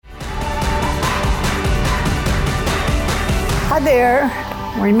Hi there.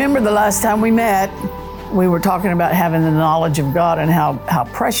 Remember the last time we met, we were talking about having the knowledge of God and how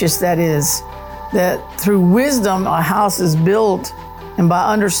precious that is, that through wisdom a house is built, and by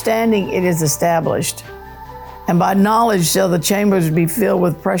understanding it is established. And by knowledge shall the chambers be filled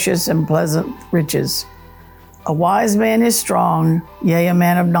with precious and pleasant riches. A wise man is strong, yea, a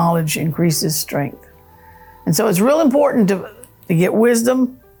man of knowledge increases strength. And so it's real important to get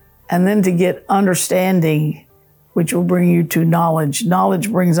wisdom and then to get understanding, which will bring you to knowledge.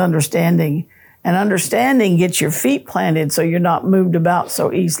 Knowledge brings understanding, and understanding gets your feet planted so you're not moved about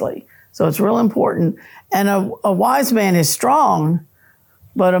so easily. So it's real important. And a wise man is strong,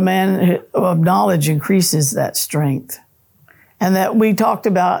 but a man of knowledge increases that strength. And that we talked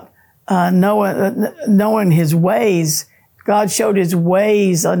about knowing his ways. God showed his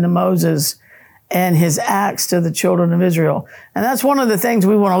ways unto Moses and his acts to the children of Israel. And that's one of the things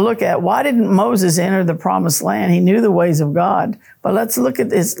we want to look at. Why didn't Moses enter the promised land? He knew the ways of God. But let's look at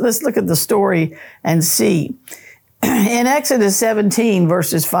this. Let's look at the story and see. In Exodus 17,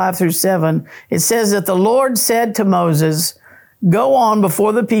 verses 5 through 7, it says that the Lord said to Moses, "Go on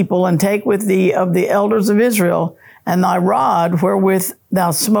before the people and take with thee of the elders of Israel and thy rod wherewith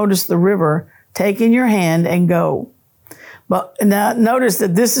thou smotest the river, take in your hand and go." But now notice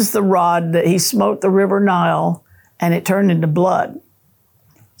that this is the rod that he smote the river Nile and it turned into blood.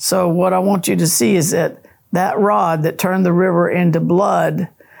 So what I want you to see is that rod that turned the river into blood,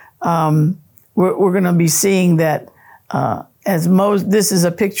 we're going to be seeing that this is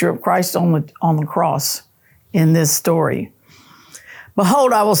a picture of Christ on the cross in this story.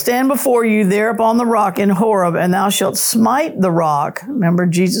 "Behold, I will stand before you there upon the rock in Horeb, and thou shalt smite the rock." Remember,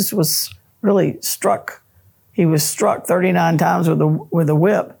 Jesus was really struck. He was struck 39 times with a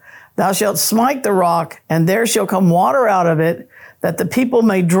whip. "Thou shalt smite the rock, and there shall come water out of it, that the people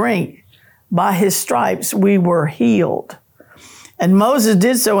may drink. By his stripes we were healed." And Moses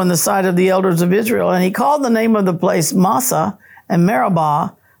did so in the sight of the elders of Israel, and he called the name of the place Massah and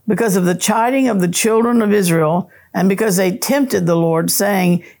Meribah, because of the chiding of the children of Israel, and because they tempted the Lord,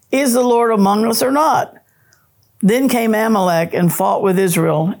 saying, "Is the Lord among us or not?" Then came Amalek and fought with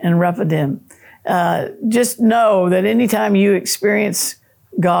Israel in Rephidim. Just know that anytime you experience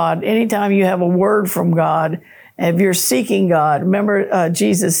God, anytime you have a word from God, if you're seeking God, remember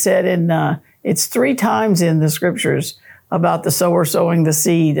Jesus said it's 3 times in the scriptures about the sower sowing the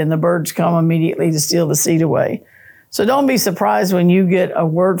seed, and the birds come immediately to steal the seed away. So don't be surprised when you get a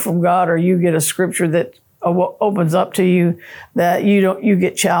word from God or you get a scripture that opens up to you that you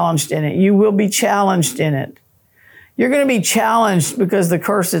get challenged in it. You will be challenged in it. You're going to be challenged because the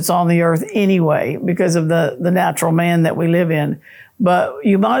curse that's on the earth anyway, because of the natural man that we live in. But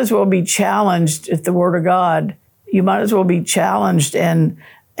you might as well be challenged at the Word of God. You might as well be challenged and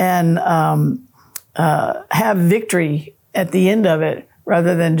have victory at the end of it,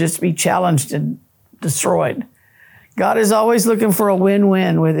 rather than just be challenged and destroyed. God is always looking for a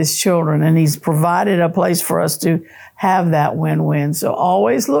win-win with his children, and he's provided a place for us to have that win-win. So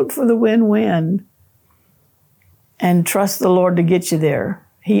always look for the win-win and trust the Lord to get you there.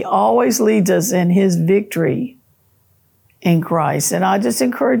 He always leads us in his victory in Christ. And I just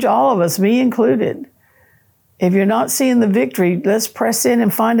encourage all of us, me included, if you're not seeing the victory, let's press in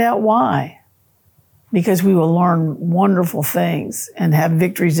and find out why. Because we will learn wonderful things and have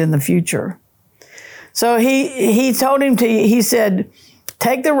victories in the future. So he told him he said,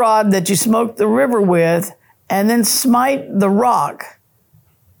 "Take the rod that you smote the river with, and then smite the rock,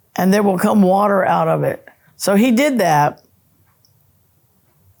 and there will come water out of it." So he did that.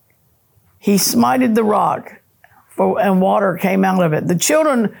 He smited the rock, and water came out of it. The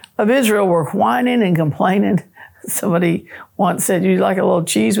children of Israel were whining and complaining. Somebody once said, "You like a little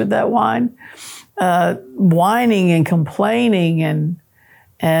cheese with that wine?" Whining and complaining, and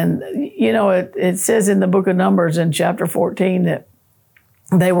you know, it says in the book of Numbers in chapter 14 that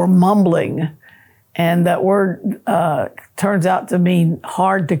they were mumbling, and that word turns out to mean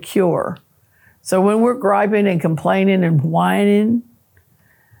hard to cure. So when we're griping and complaining and whining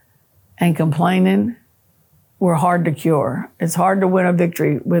and complaining, we're hard to cure. It's hard to win a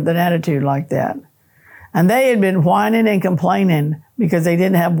victory with an attitude like that. And they had been whining and complaining because they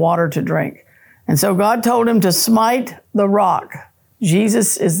didn't have water to drink. And so God told him to smite the rock.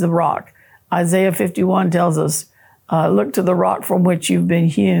 Jesus is the rock. Isaiah 51 tells us, look to the rock from which you've been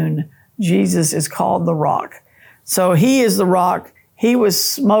hewn. Jesus is called the rock. So he is the rock. He was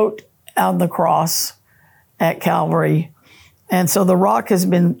smote on the cross at Calvary. And so the rock has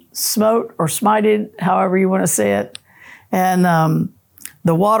been smote or smited, however you want to say it. And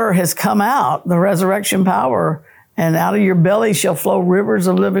the water has come out, the resurrection power, and out of your belly shall flow rivers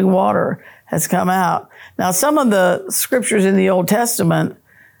of living water has come out. Now, some of the scriptures in the Old Testament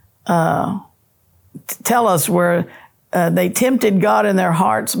tell us where they tempted God in their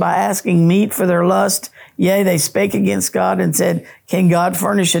hearts by asking meat for their lust. Yea, they spake against God and said, can God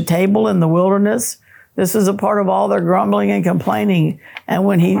furnish a table in the wilderness? This is a part of all their grumbling and complaining. And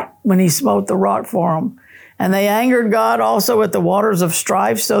when he smote the rock for them. And they angered God also at the waters of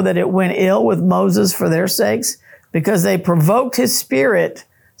strife, so that it went ill with Moses for their sakes, because they provoked his spirit,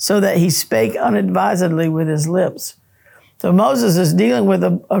 so that he spake unadvisedly with his lips. So Moses is dealing with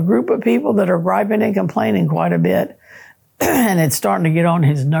a group of people that are griping and complaining quite a bit. And it's starting to get on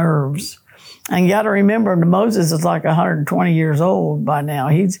his nerves. And you got to remember, Moses is like 120 years old by now.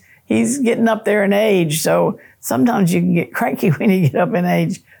 He's getting up there in age. So sometimes you can get cranky when you get up in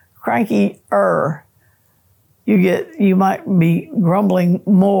age. Cranky-er. You might be grumbling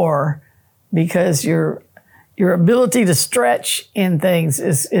more because your ability to stretch in things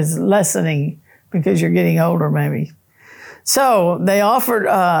is lessening because you're getting older maybe. So they offered,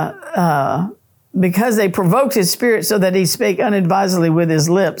 because they provoked his spirit so that he spake unadvisedly with his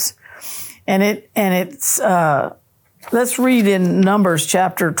lips. And it's let's read in Numbers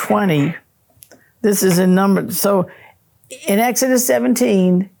chapter 20. This is in Numbers. So in Exodus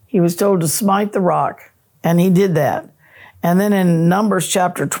 17, he was told to smite the rock, and he did that. And then in Numbers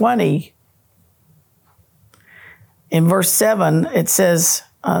chapter 20, in verse 7, it says,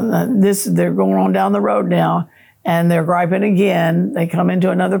 they're going on down the road now, and they're griping again. They come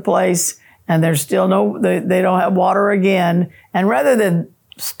into another place, and there's still they don't have water again. And rather than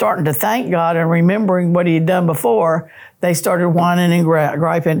starting to thank God and remembering what he had done before, they started whining and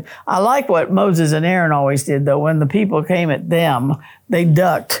griping. I like what Moses and Aaron always did, though. When the people came at them, they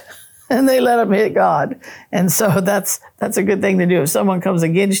ducked and they let them hit God. And so that's a good thing to do. If someone comes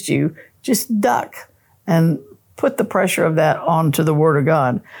against you, just duck and put the pressure of that onto the word of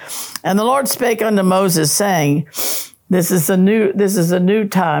God. And the Lord spake unto Moses, saying, this is a new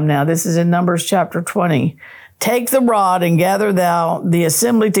time now. This is in Numbers chapter 20. Take the rod and gather thou the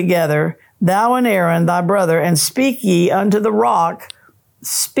assembly together, thou and Aaron thy brother, and speak ye unto the rock.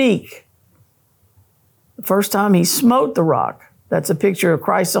 Speak. The first time he smote the rock. That's a picture of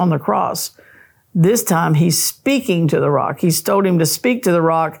Christ on the cross. This time he's speaking to the rock. He's told him to speak to the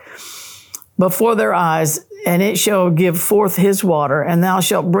rock before their eyes, and it shall give forth his water, and thou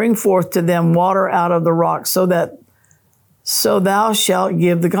shalt bring forth to them water out of the rock, so thou shalt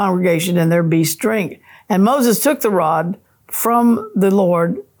give the congregation and their beasts drink. And Moses took the rod from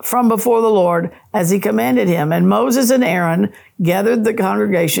before the Lord, as he commanded him. And Moses and Aaron gathered the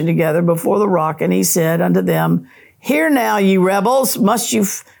congregation together before the rock, and he said unto them, Hear now, ye rebels, must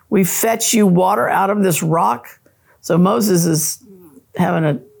we fetch you water out of this rock? So Moses is having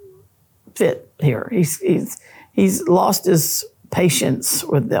a fit here. He's lost his patience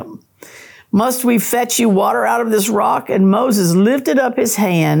with them. Must we fetch you water out of this rock? And Moses lifted up his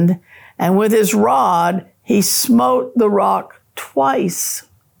hand, and with his rod he smote the rock twice.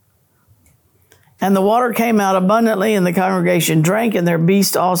 And the water came out abundantly, and the congregation drank, and their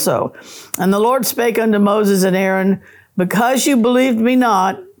beasts also. And the Lord spake unto Moses and Aaron, Because you believed me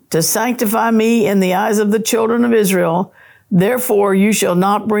not, to sanctify me in the eyes of the children of Israel, therefore you shall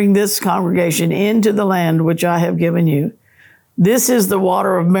not bring this congregation into the land which I have given you. This is the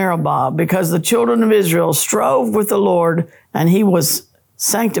water of Meribah, because the children of Israel strove with the Lord, and he was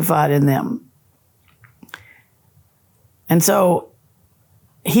sanctified in them. And so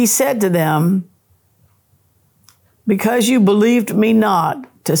he said to them, Because you believed me not,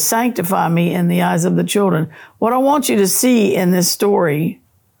 to sanctify me in the eyes of the children. What I want you to see in this story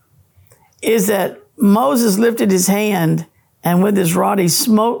is that Moses lifted his hand, and with his rod he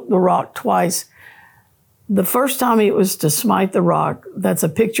smote the rock twice. The first time it was to smite the rock, that's a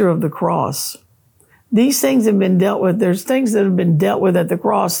picture of the cross. These things have been dealt with. There's things that have been dealt with at the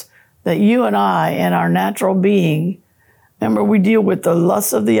cross that you and I and our natural being, remember, we deal with the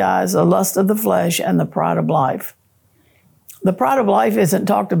lust of the eyes, the lust of the flesh, and the pride of life. The pride of life isn't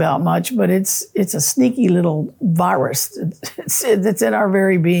talked about much, but it's a sneaky little virus. It's in our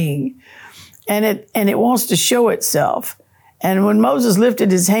very being. And it wants to show itself. And when Moses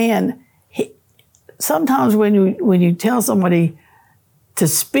lifted his hand, sometimes when you tell somebody to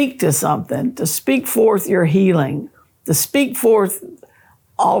speak to something, to speak forth your healing, to speak forth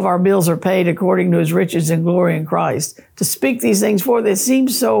all of our bills are paid according to his riches and glory in Christ, to speak these things forth, it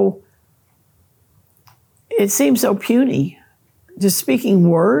seems so puny. Just speaking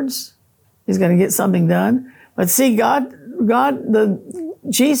words is going to get something done. But see,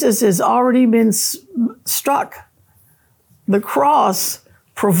 Jesus has already been struck. The cross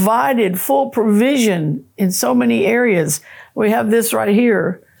provided full provision in so many areas. We have this right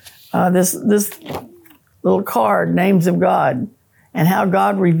here, this little card, Names of God, and how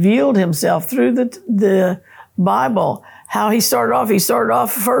God revealed himself through the Bible. How he started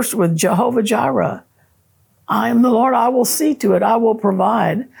off first with Jehovah Jireh. I am the Lord, I will see to it, I will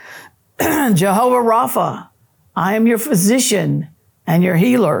provide. Jehovah Rapha, I am your physician and your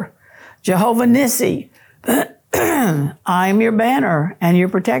healer. Jehovah Nissi, I am your banner and your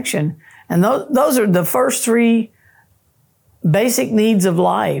protection. And those are the first three basic needs of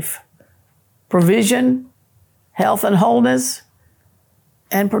life: provision, health and wholeness,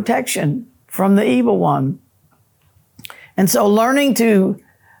 and protection from the evil one. And so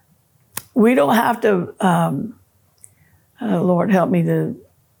we don't have to, Lord, help me to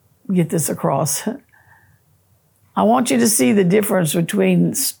get this across. I want you to see the difference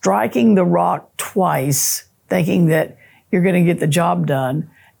between striking the rock twice, thinking that you're going to get the job done,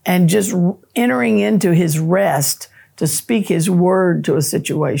 and just entering into his rest to speak his word to a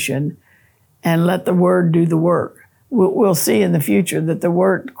situation and let the word do the work. We'll see in the future that the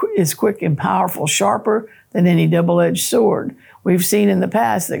word is quick and powerful, sharper than any double-edged sword. We've seen in the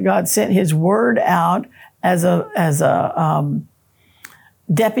past that God sent his word out as a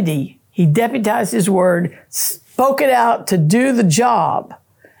deputy. He deputized his word, spoke it out to do the job.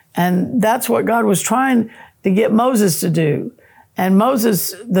 And that's what God was trying to get Moses to do. And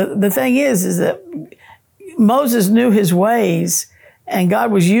Moses, the thing is that Moses knew his ways, and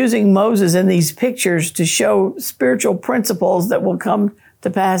God was using Moses in these pictures to show spiritual principles that will come to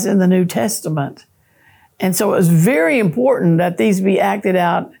pass in the New Testament. And so it was very important that these be acted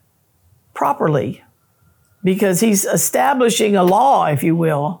out properly, because he's establishing a law, if you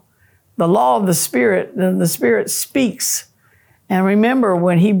will, the law of the Spirit. And the Spirit speaks. And remember,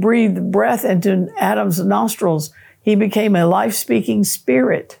 when he breathed breath into Adam's nostrils, he became a life-speaking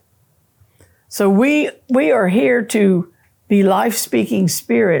spirit. So we are here to be life-speaking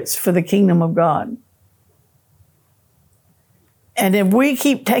spirits for the kingdom of God. And if we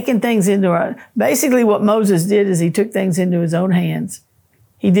keep taking things basically what Moses did is he took things into his own hands.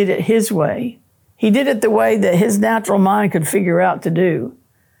 He did it his way. He did it the way that his natural mind could figure out to do.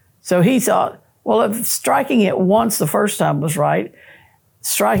 So he thought, well, if striking it once the first time was right,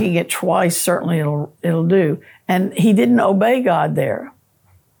 striking it twice, certainly it'll do. And he didn't obey God there.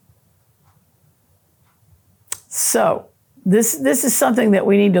 So this is something that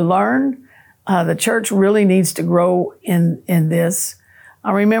we need to learn. The church really needs to grow in this.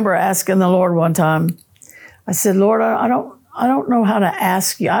 I remember asking the Lord one time, I said, Lord, I don't know how to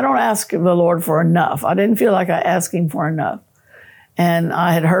ask you. I don't ask the Lord for enough. I didn't feel like I asked him for enough. And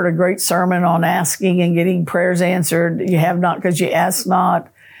I had heard a great sermon on asking and getting prayers answered. You have not because you ask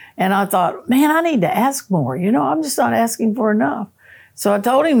not. And I thought, man, I need to ask more. I'm just not asking for enough. So I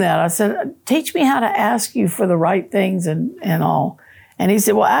told him that. I said, teach me how to ask you for the right things and all. And he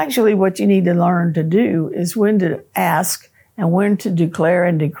said, well, actually, what you need to learn to do is when to ask and when to declare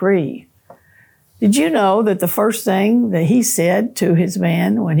and decree. Did you know that the first thing that he said to his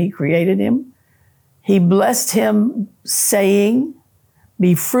man when he created him, he blessed him saying,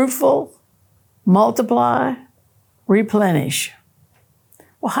 be fruitful, multiply, replenish.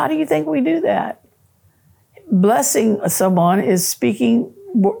 Well, how do you think we do that? Blessing someone is speaking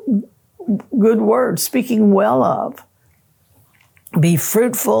good words, speaking well of. Be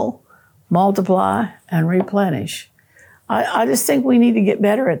fruitful, multiply, and replenish. I just think we need to get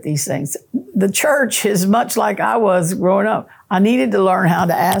better at these things. The church is much like I was growing up. I needed to learn how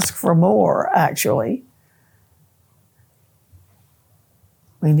to ask for more, actually.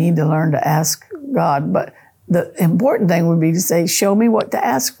 We need to learn to ask God. But the important thing would be to say, show me what to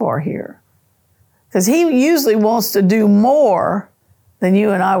ask for here. Because he usually wants to do more than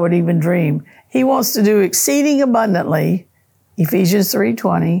you and I would even dream. He wants to do exceeding abundantly, Ephesians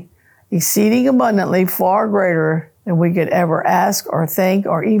 3:20, exceeding abundantly, far greater than we could ever ask or think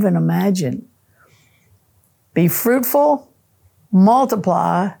or even imagine. Be fruitful,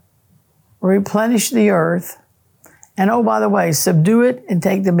 multiply, replenish the earth, and oh, by the way, subdue it and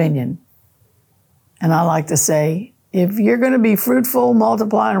take dominion. And I like to say, if you're going to be fruitful,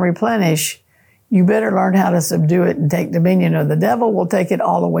 multiply, and replenish, you better learn how to subdue it and take dominion, or the devil will take it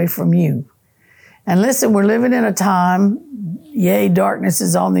all away from you. And listen, we're living in a time, yea, darkness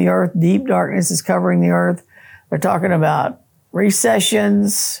is on the earth, deep darkness is covering the earth. They're talking about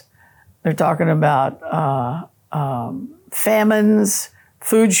recessions. They're talking about famines,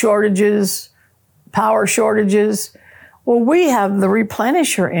 food shortages, power shortages. Well, we have the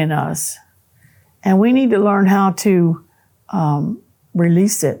replenisher in us, and we need to learn how to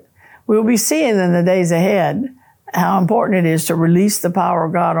release it. We'll be seeing in the days ahead how important it is to release the power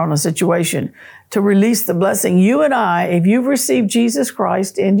of God on a situation, to release the blessing. You and I, if you've received Jesus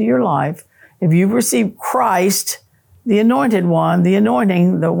Christ into your life, if you've received Christ, the anointed one, the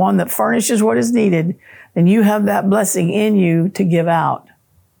anointing, the one that furnishes what is needed, then you have that blessing in you to give out.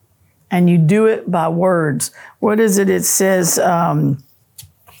 And you do it by words. What is it? It says,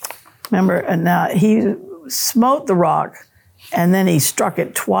 remember, now he smote the rock and then he struck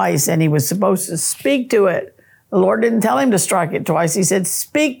it twice and he was supposed to speak to it. The Lord didn't tell him to strike it twice. He said,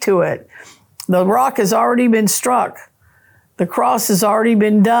 speak to it. The rock has already been struck. The cross has already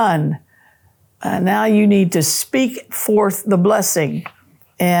been done. Now you need to speak forth the blessing.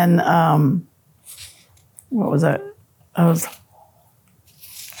 And what was that?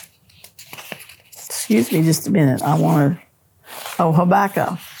 Excuse me just a minute.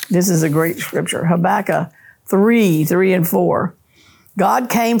 Habakkuk. This is a great scripture. Habakkuk 3 and 4. God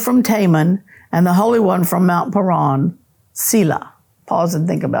came from Teman and the Holy One from Mount Paran, Selah. Pause and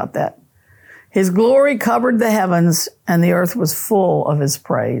think about that. His glory covered the heavens, and the earth was full of his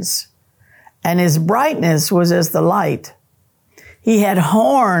praise. And his brightness was as the light. He had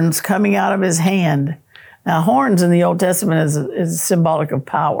horns coming out of his hand. Now, horns in the Old Testament is symbolic of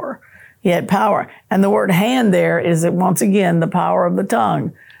power. He had power. And the word hand there is, once again, the power of the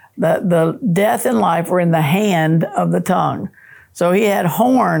tongue. The death and life were in the hand of the tongue. So he had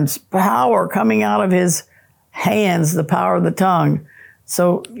horns, power coming out of his hands, the power of the tongue.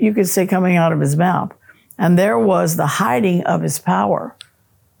 So you could say coming out of his mouth. And there was the hiding of his power.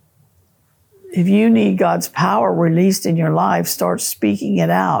 If you need God's power released in your life, start speaking it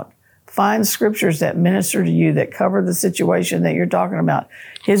out. Find scriptures that minister to you, that cover the situation that you're talking about.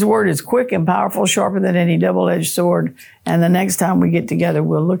 His word is quick and powerful, sharper than any double-edged sword. And the next time we get together,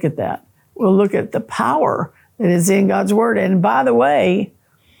 we'll look at that. We'll look at the power that is in God's word. And by the way,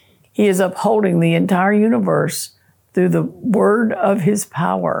 he is upholding the entire universe through the word of his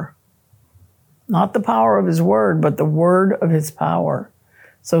power. Not the power of his word, but the word of his power.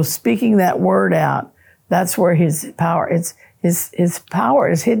 So speaking that word out, that's where his power, his power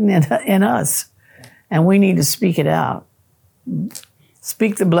is hidden in us. And we need to speak it out.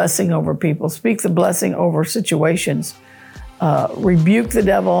 Speak the blessing over people. Speak the blessing over situations. Rebuke the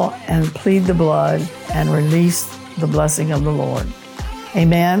devil and plead the blood and release the blessing of the Lord.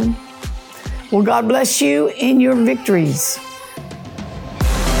 Amen. Well, God bless you in your victories.